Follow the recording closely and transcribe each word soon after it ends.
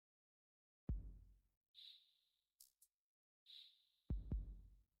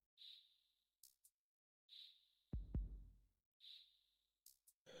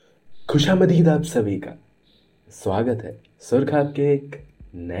खुशामदीद आप सभी का। स्वागत है सुरखाब के एक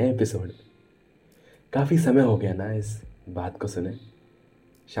नए एपिसोड में। काफ़ी समय हो गया ना इस बात को सुने,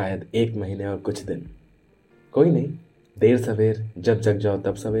 शायद 1 महीने और कुछ दिन। कोई नहीं, देर सवेर जब जग जाओ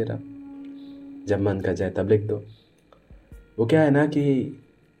तब सवेरा, जब मन कर जाए तब लिख दो। वो क्या है ना कि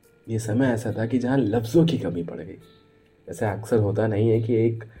ये समय ऐसा था कि जहाँ लफ्ज़ों की कमी पड़ गई। ऐसा अक्सर होता नहीं है कि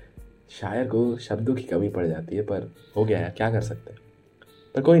एक शायर को शब्दों की कमी पड़ जाती है, पर हो गया है, क्या कर सकते हैं।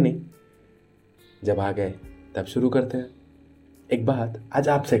 पर कोई नहीं, जब आ गए तब शुरू करते हैं। एक बात आज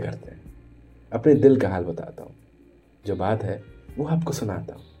आपसे करते हैं, अपने दिल का हाल बताता हूँ, जो बात है वो आपको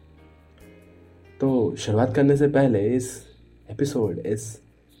सुनाता हूँ। तो शुरुआत करने से पहले इस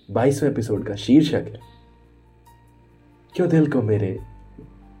 22वें एपिसोड का शीर्षक है, क्यों दिल को मेरे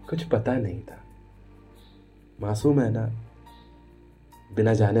कुछ पता नहीं था। मासूम है ना,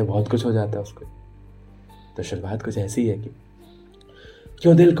 बिना जाने बहुत कुछ हो जाता है उसको। तो शुरुआत कुछ ऐसी है कि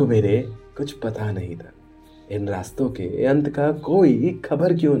क्यों दिल को मेरे कुछ पता नहीं था, इन रास्तों के अंत का कोई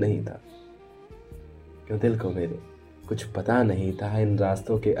खबर क्यों नहीं था। क्यों दिल को मेरे कुछ पता नहीं था, इन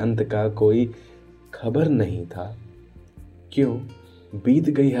रास्तों के अंत का कोई खबर नहीं था। क्यों बीत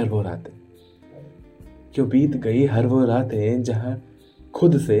गई हर वो रातें, क्यों बीत गई हर वो रातें जहां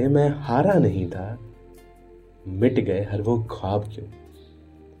खुद से मैं हारा नहीं था। मिट गए हर वो ख्वाब क्यों,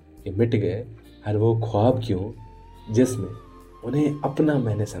 ये मिट गए हर वो ख्वाब क्यों, जिसमें उन्हें अपना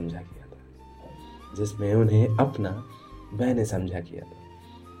मैंने समझा किया था, जिसमें उन्हें अपना मैंने समझा किया था।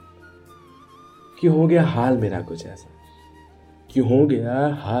 क्यों हो गया हाल मेरा कुछ ऐसा, क्यों हो गया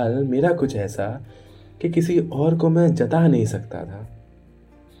हाल मेरा कुछ ऐसा कि किसी और को मैं जता नहीं सकता था।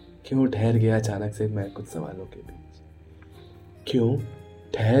 क्यों ठहर गया अचानक से मैं कुछ सवालों के बीच, क्यों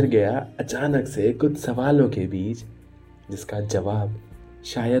ठहर गया अचानक से कुछ सवालों के बीच, जिसका जवाब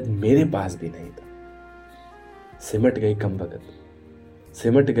शायद मेरे पास भी नहीं था। सिमट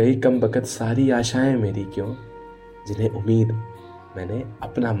गई कम बकत सारी आशाएं मेरी, क्यों जिन्हें उम्मीद मैंने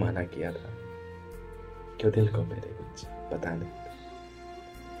अपना माना किया था। क्यों दिल को मेरे कुछ पता नहीं था।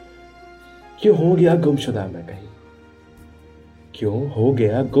 क्यों हो गया गुमशुदा मैं कहीं, क्यों हो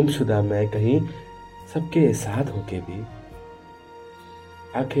गया गुमशुदा मैं कहीं, सबके साथ होके भी।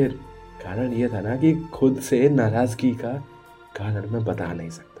 आखिर कारण यह था ना कि खुद से नाराजगी का कारण मैं बता नहीं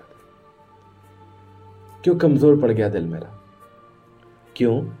सकता था। क्यों कमजोर पड़ गया दिल मेरा,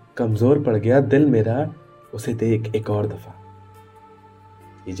 क्यों कमजोर पड़ गया दिल मेरा, उसे देख एक और दफा,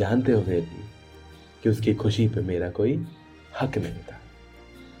 ये जानते हुए भी कि उसकी खुशी पे मेरा कोई हक नहीं था।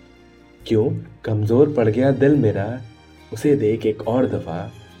 क्यों कमजोर पड़ गया दिल मेरा, उसे देख एक और दफा,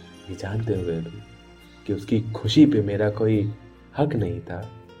 ये जानते हुए भी कि उसकी खुशी पे मेरा कोई हक नहीं था।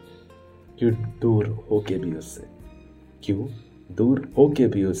 क्यों दूर होके भी उससे, क्यों दूर होके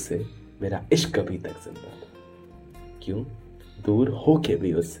भी उससे मेरा इश्क अभी तक जिंदा था। क्यों दूर होके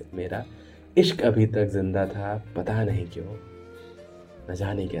भी उससे मेरा इश्क अभी तक जिंदा था। पता नहीं क्यों, न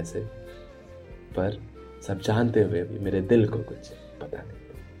जाने कैसे, पर सब जानते हुए भी मेरे दिल को कुछ पता नहीं,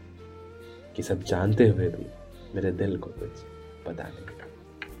 कि सब जानते हुए भी मेरे दिल को कुछ पता नहीं।